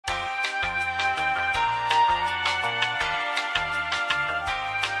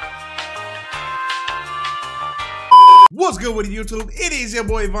What's good with YouTube? It is your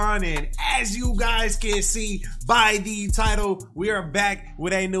boy Vaughn, and as you guys can see by the title, we are back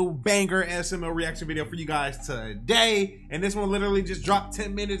with a new banger SML reaction video for you guys today. And this one literally just dropped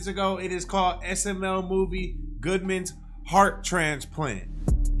 10 minutes ago. It is called SML movie Goodman's Heart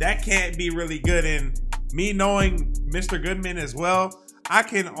Transplant. That can't be really good, and me knowing Mr. Goodman as well, I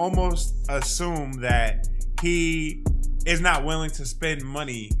can almost assume that he is not willing to spend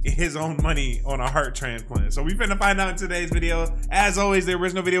money, his own money, on a heart transplant. So we finna find out in today's video. As always, the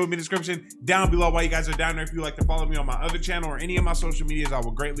original video will be in the description down below while you guys are down there. If you'd like to follow me on my other channel or any of my social medias, I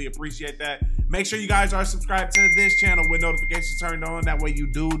would greatly appreciate that. Make sure you guys are subscribed to this channel with notifications turned on. That way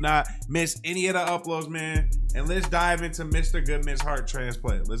you do not miss any of the uploads, man. And let's dive into Mr. Goodman's heart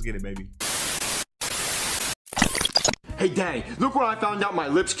transplant. Let's get it, baby. Hey, Daddy, look what I found out my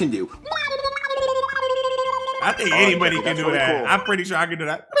lips can do. I think anybody can do really that. Cool. I'm pretty sure I can do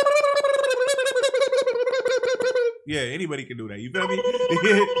that. Yeah, anybody can do that. You feel me?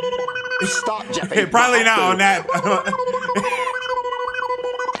 Stop, Jeffy. Probably not on that.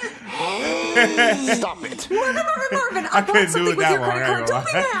 Stop it. Marvin, I bought something with your credit card. Don't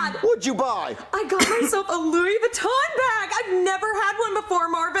be mad. What'd you buy? I got myself a Louis Vuitton bag. I've never had one before,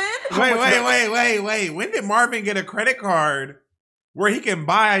 Marvin. Wait. When did Marvin get a credit card where he can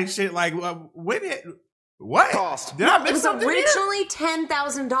buy shit like, when it... What? Cost. Did I miss It was something originally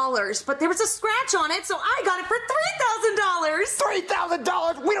 $10,000, but there was a scratch on it, so I got it for $3,000.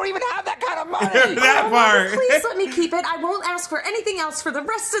 $3,000? We don't even have that kind of money. That part. Marvin, please let me keep it. I won't ask for anything else for the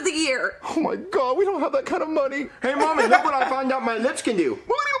rest of the year. Oh my God, we don't have that kind of money. Hey, Mommy, look what I found out my lips can do.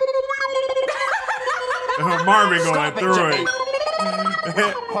 Marvin going through it.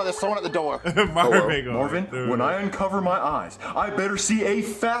 Oh, there's someone at the door. Marvin, when I uncover my eyes, I better see a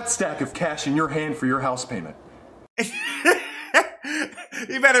fat stack of cash in your hand for your house payment.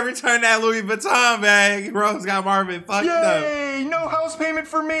 You better return that Louis Vuitton bag. Rose got Marvin fucked up. Yay! No house payment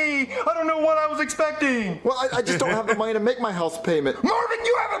for me. I don't know what I was expecting. Well, I just don't have the money to make my house payment. Marvin,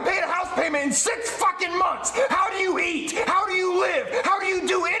 you haven't paid a house payment in 6 fucking months. How do you eat? How do you live? How do you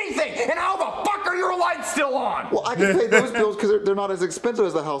do anything? And how the fuck are your lights still on? Well, I can pay those bills because they're not as expensive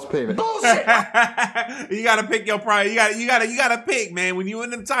as the house payment. Bullshit! You gotta pick your price. You gotta pick, man. When you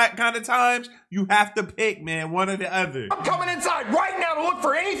in them kind of times, you have to pick, man, one or the other. I'm coming inside right now to look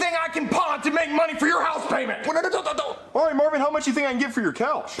for anything I can pawn to make money for your house payment. All right, Marvin, how much do you think I can get for your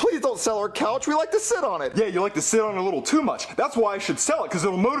couch? Please don't sell our couch. We like to sit on it. Yeah, you like to sit on it a little too much. That's why I should sell it, because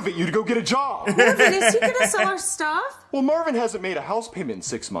it'll motivate you to go get a job. Marvin, is he gonna sell our stuff? Well, Marvin hasn't made a house payment in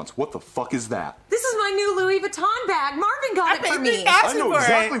 6 months. What the fuck is that? This is my new Louis Vuitton bag. Marvin got it for me. I know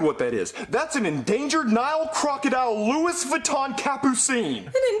exactly what that is. That's an endangered Nile crocodile Louis Vuitton capucine.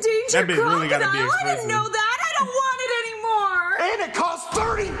 An endangered crocodile? Really gotta be expensive. I didn't know that. I don't want it anymore. And it costs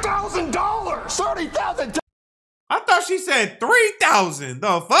 $30,000. $30,000. I thought she said 3,000.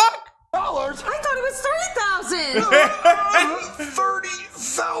 The fuck? I thought it was 3,000.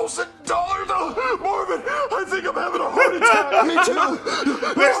 $30,000? Marvin, I think I'm having a heart attack. Me too.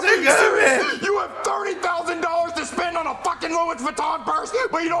 Mr. Goodman. You have $30,000 to spend on a fucking Louis Vuitton purse,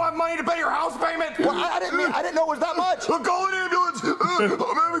 but you don't have money to pay your house payment? Well, I didn't know it was that much. I'm calling an ambulance. I'm having a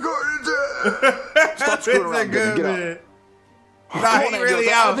heart attack. Stop screwing around. Get out. Nah, he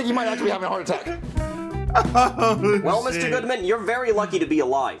really out. I think you might actually be having a heart attack. Oh, well, shit. Mr. Goodman, you're very lucky to be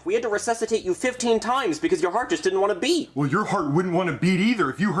alive. We had to resuscitate you 15 times because your heart just didn't want to beat. Well, your heart wouldn't want to beat either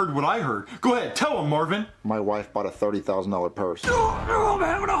if you heard what I heard. Go ahead, tell him, Marvin. My wife bought a $30,000 purse. I'm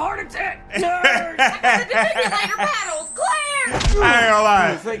having a heart attack. Defibrillator paddles, clear! I ain't gonna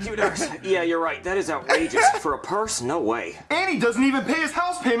lie. Thank you, nurse. Yeah, you're right. That is outrageous. For a purse? No way. And he doesn't even pay his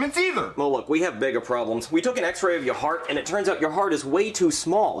house payments either. Well, look, we have bigger problems. We took an x-ray of your heart, and it turns out your heart is way too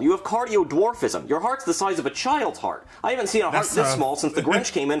small. You have cardiodwarfism. Your heart's the size of a child's heart. I haven't seen a heart this small since the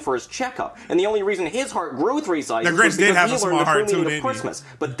Grinch came in for his checkup. And the only reason his heart grew 3 sizes was because he learned the true meaning of Christmas.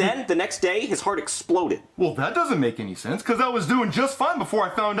 But then, the next day, his heart exploded. Well, that doesn't make any sense, because I was doing just fine before I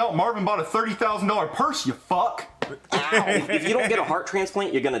found out Marvin bought a $30,000 purse, you fuck. Ow. If you don't get a heart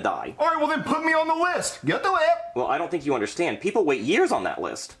transplant, you're gonna die. All right, well then put me on the list. Get to it. Well, I don't think you understand. People wait years on that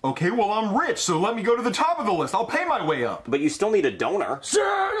list. Okay, well I'm rich, so let me go to the top of the list. I'll pay my way up. But you still need a donor. Sir,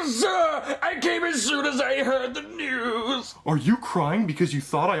 I came as soon as I heard the news. Are you crying because you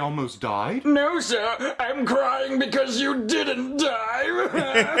thought I almost died? No, sir, I'm crying because you didn't die. Give me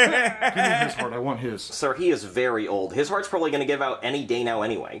his heart, I want his. Sir, he is very old. His heart's probably gonna give out any day now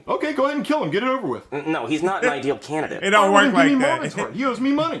anyway. Okay, go ahead and kill him. Get it over with. No, he's not an ideal candidate. It don't work like Marvin's that. heart. He owes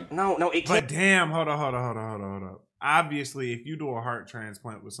me money. No, it But can't. damn, hold on. Obviously, if you do a heart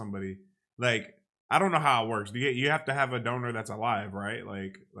transplant with somebody, like, I don't know how it works. You have to have a donor that's alive, right?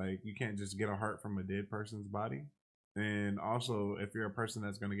 Like you can't just get a heart from a dead person's body. And also, if you're a person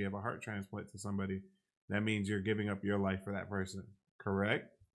that's going to give a heart transplant to somebody, that means you're giving up your life for that person. Correct?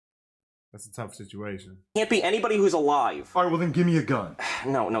 That's a tough situation. Can't be anybody who's alive. All right, well then give me a gun.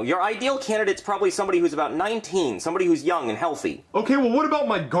 No. Your ideal candidate's probably somebody who's about 19, somebody who's young and healthy. Okay, well what about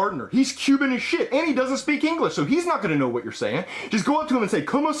my gardener? He's Cuban as shit, and he doesn't speak English, so he's not gonna know what you're saying. Just go up to him and say,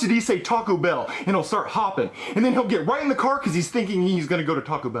 "Como se dice Taco Bell?" and he'll start hopping. And then he'll get right in the car because he's thinking he's gonna go to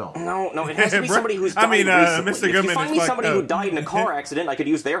Taco Bell. No, it has to be somebody who's died recently. Mr. Goodman, if you find me somebody who died in a car accident, I could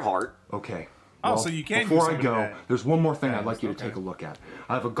use their heart. Okay. Oh, Well, so you can. Before I go, there's one more thing I'd like you to take a look at.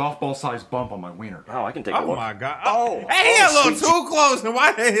 I have a golf ball-sized bump on my wiener. Oh, I can take a look. Oh my god! Oh, hey, he a little too close. And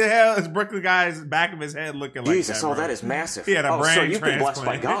why the hell is Brooklyn guy's back of his head looking like Jesus, that? that is massive. He had a brain so you've been blessed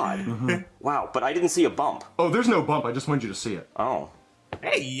by transplant. God. Wow, but I didn't see a bump. Oh, there's no bump. I just wanted you to see it. Oh.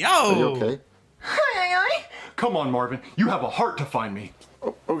 Hey, yo! Are you okay? Come on, Marvin. You have a heart to find me.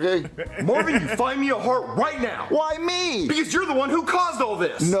 Okay. Marvin, you find me a heart right now. Why me? Because you're the one who caused all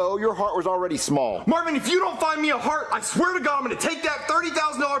this. No, your heart was already small. Marvin, if you don't find me a heart, I swear to God I'm gonna take that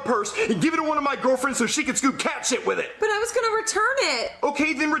 $30,000 purse and give it to one of my girlfriends so she can scoop cat shit with it. But I was gonna return it.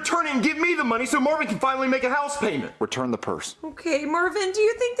 Okay, then return it and give me the money so Marvin can finally make a house payment. Return the purse. Okay, Marvin, do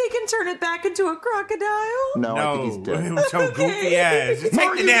you think they can turn it back into a crocodile? No, I think No, he's dead. with your goofy ass. Just take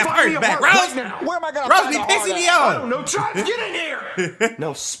Marvin, the damn find me purse a back, heart right Rose. now. Where am I gonna Rose find be a pissing heart me at? I off. don't know, Chives, get in here!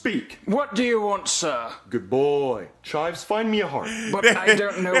 Now speak. What do you want, sir? Good boy. Chives, find me a heart. But I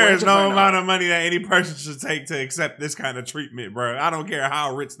don't know where There's to no find amount out. of money that any person should take to accept this kind of treatment, bro. I don't care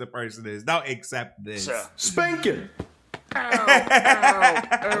how rich the person is. Don't accept this. Sir. Spanking.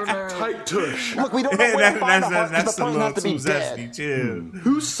 Oh no. Tight tush. Look, we don't know where to find a heart because That's the a person little has to be too dead. zesty, too.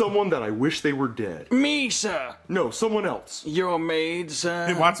 Who's someone that I wish they were dead? Me, sir. No, someone else. Your maid,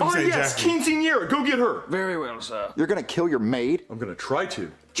 sir. Watch him Oh say yes, Jeffrey. quinceañera. Go get her. Very well, sir. You're gonna kill your maid? I'm gonna try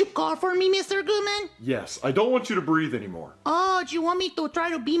to. Did you call for me, Mr. Goodman? Yes, I don't want you to breathe anymore. Oh, do you want me to try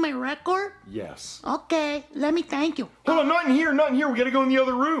to beat my record? Yes. Okay, let me thank you. Hold on, not in here, not in here. We gotta go in the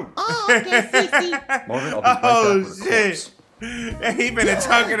other room. Oh, okay, see. Marvin, I'll be right back Oh, with a corpse. shit. He been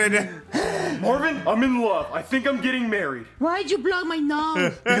talking to them. Marvin, I'm in love. I think I'm getting married. Why'd you block my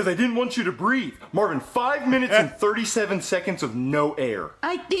nose? Because I didn't want you to breathe. Marvin, 5 minutes and 37 seconds of no air.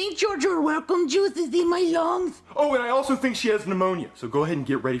 I think your welcome juice is in my lungs. Oh, and I also think she has pneumonia, so go ahead and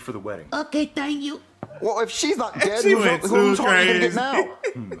get ready for the wedding. Okay, thank you. Well, if she's not dead, She went whose too heart are you gonna get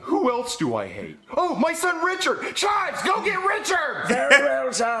crazy. now? Who else do I hate? Oh, my son Richard! Chives, go get Richard! Very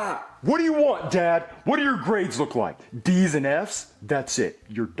well, sir. What do you want, Dad? What do your grades look like? D's and F's? That's it.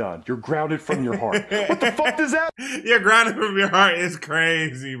 You're done. You're grounded from your heart. What the fuck does that Your grounded from your heart is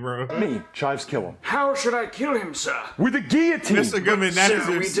crazy, bro. mean? Chives, kill him. How should I kill him, sir? With a guillotine! Mr. Goodman, that Sir, is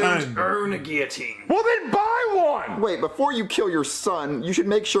your we son. don't own a guillotine. Well, then buy one! Wait, before you kill your son, you should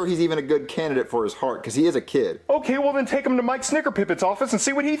make sure he's even a good candidate for his heart, because he is a kid. Okay, well then take him to Mike Snickerpipit's office and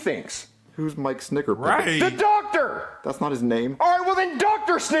see what he thinks. Who's Mike Snickerpipit? Right. The doctor! That's not his name. Alright, well then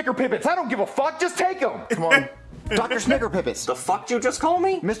Dr. Snickerpipits! I don't give a fuck, just take him! Come on. Dr. Snickerpipits. The fuck you just call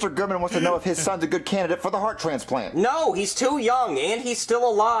me? Mr. Goodman wants to know if his son's a good candidate for the heart transplant. No, he's too young, and he's still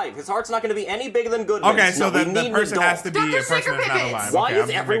alive. His heart's not going to be any bigger than Goodman's. Okay, so No, we the need an person adult. has to be a Dr. person that's not Snickerpipits. alive. Why Okay, is I'm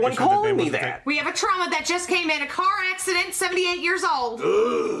just everyone making sure that calling they me wasn't that? We have a trauma that just came in. A car accident, 78 years old.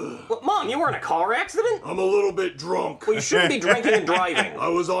 Well, Mom, you were in a car accident? I'm a little bit drunk. Well, you shouldn't be drinking and driving. I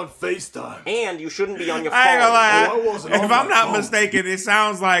was on FaceTime. And you shouldn't be on your phone. I ain't gonna lie. Oh, I wasn't If on I'm my not phone. mistaken, it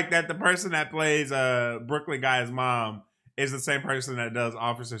sounds like that the person that plays Brooklyn guy's mom is the same person that does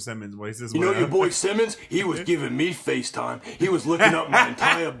Officer Simmons' voice as You well. know your boy Simmons? He was giving me FaceTime. He was looking up my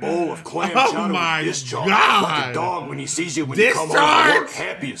entire bowl of clam Oh chowder my with discharge. God. Like a dog when he sees you when you come home from Discharge? work,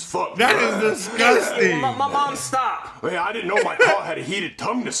 happy as fuck. That is disgusting. My mom, stop. Hey, I didn't know my car had a heated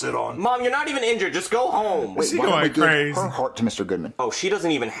tongue to sit on. Mom, you're not even injured. Just go home. Wait, She why don't we going give crazy. her heart to Mr. Goodman? Oh, she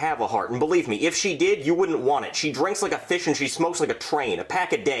doesn't even have a heart. And believe me, if she did, you wouldn't want it. She drinks like a fish and she smokes like a train. A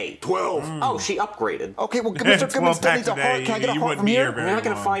pack a day. 12. Oh, she upgraded. Okay, well, Mr. Goodman 12 still needs packs a a heart. day, Can I get a you heart wouldn't from be here? here very You're not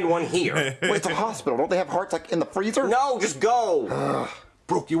going to long. find one here. Wait, it's a hospital. Don't they have hearts like in the freezer? No, just go.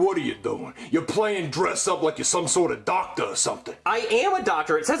 Brookie, what are you doing? You're playing dress up like you're some sort of doctor or something. I am a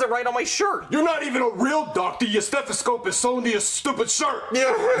doctor. It says it right on my shirt. You're not even a real doctor. Your stethoscope is sewn to your stupid shirt.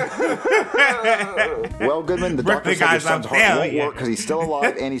 Well, Goodman, the doctor Birthday said your guy's son's up heart hell won't yeah. work because he's still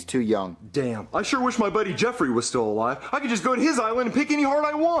alive and he's too young. Damn, I sure wish my buddy Jeffrey was still alive. I could just go to his island and pick any heart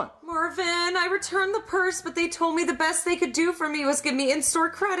I want. Marvin, I returned the purse, but they told me the best they could do for me was give me in-store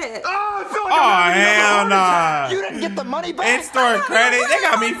credit. Ah, I feel like Oh, I'm having hell another heart attack. nah. You didn't get the money back? In-store credit? They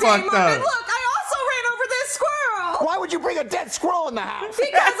got me fucked Marvin, up. look, I also ran over this squirrel. Why would would you bring a dead squirrel in the house?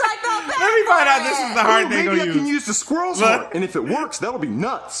 Because I felt bad. Let me find out this is the heart they Maybe gonna I use. can use the squirrel's heart, and if it works, that'll be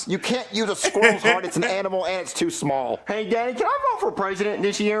nuts. You can't use a squirrel's heart. It's an animal and it's too small. Hey, Daddy, can I vote for president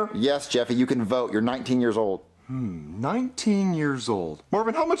this year? Yes, Jeffy, you can vote. You're 19 years old. 19 years old.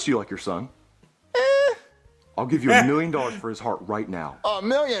 Marvin, how much do you like your son? I'll give you $1 million for his heart right now. $1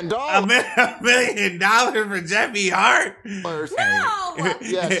 million? $1 million for Jeffy Hart? No.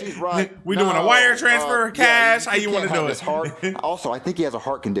 Yeah, she's right. We doing a wire transfer, cash? How you want to do his it? heart. Also, I think he has a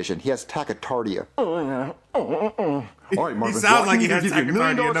heart condition. He has tachycardia. All right, Marvin. sounds like he I has can give you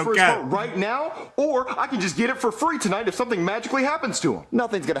 $1 million tachycardia, no for his cap. heart right now, or I can just get it for free tonight if something magically happens to him.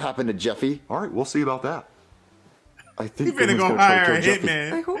 Nothing's gonna happen to Jeffy. All right, we'll see about that. I You think finna Goodman's go gonna try to hire a kill Jeffy.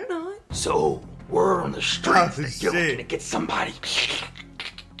 hitman. I hope not. So, we're on the streets Oh, that you're looking to shit. get somebody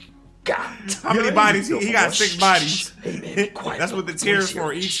got. How many bodies? He got 6 bodies. Hey, man, be quiet. That's what the Let me tears see for.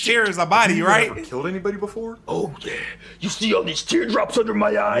 your- Each tear is a body, You right? ever killed anybody before? Oh, yeah. You see all these teardrops under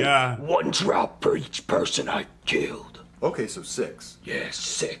my eye? Yeah. 1 drop for each person I killed. Okay, so 6. Yeah,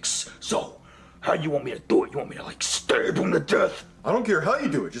 6. So, how you want me to do it? You want me to, like, stab him to death? I don't care how you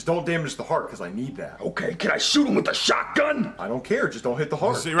do it, just don't damage the heart, because I need that. Okay, can I shoot him with a shotgun? I don't care, just don't hit the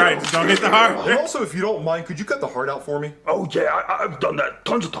heart. See, right, just don't hit the heart. And also, if you don't mind, could you cut the heart out for me? Oh, yeah, I've done that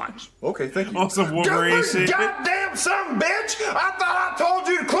tons of times. Okay, thank you. On some Wolverine shit. Goddamn son of a bitch! I thought I told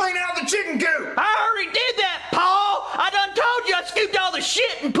you to clean out the chicken coop! I already did that, Paul. I done told you I scooped all the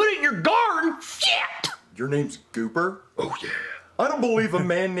shit and put it in your garden. Shit. Your name's Gooper? Oh, yeah. I don't believe a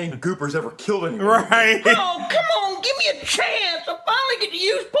man named Gooper's ever killed anyone. Right. Oh, come on, give me a chance. I finally get to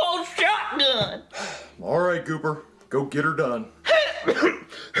use Paul's shotgun. All right, Gooper, go get her done.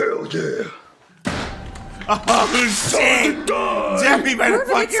 Hell yeah. Oh, shit. Jeffy better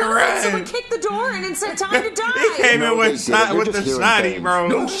Perfect. It fucking sounded like someone run. kicked the door and it said time to He die. came in No, they with, didn't. You're with the just hearing snotty, things. bro.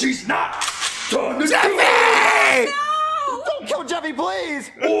 No, she's not. Time to Jeffy! Don't kill Jeffy,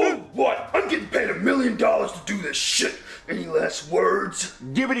 please! Oh, what? I'm getting paid $1 million to do this shit. Any last words?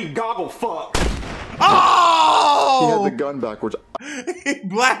 Gibbity goggle fuck. He Oh! had the gun backwards. He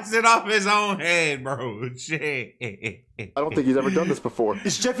blasted off his own head, bro. Shit. I don't think he's ever done this before.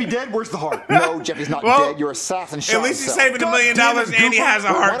 Is Jeffy dead? Where's the heart? No, Jeffy's not Well, dead. Your assassin shot At least he's himself. saving $1 million God damn it, and he Gooper. has a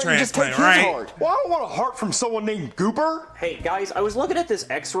Well, why heart don't you just take transplant, his right? heart? Well, I don't want a heart from someone named Gooper. Hey guys, I was looking at this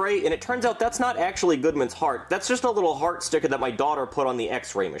x-ray and it turns out that's not actually Goodman's heart. That's just a little heart sticker that my daughter put on the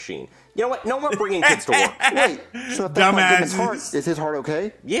x-ray machine. You know what? No more bringing kids to work. Wait, so if that's not Goodman's heart, Dumbasses. is his heart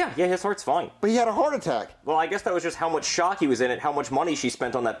okay? Yeah, his heart's fine. But he had a heart attack. Well, I guess that was just how much shock he was in it, how much money she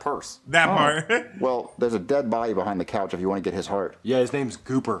spent on that purse. That part. Well, there's a dead body behind the couch if you want to get his heart. Yeah, his name's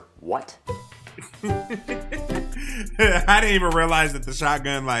Gooper. What? I didn't even realize that the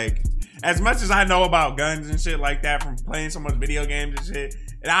shotgun, like, as much as I know about guns and shit like that from playing so much video games and shit,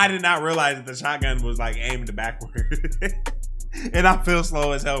 and I did not realize that the shotgun was like aimed backward. And I feel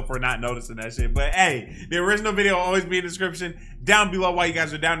slow as hell for not noticing that shit. But hey, the original video will always be in the description down below while you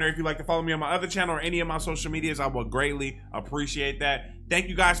guys are down there. If you'd like to follow me on my other channel or any of my social medias, I will greatly appreciate that. Thank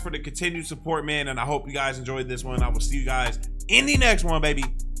you guys for the continued support, man. And I hope you guys enjoyed this one. I will see you guys in the next one, baby.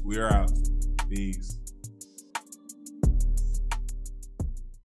 We are out. Peace.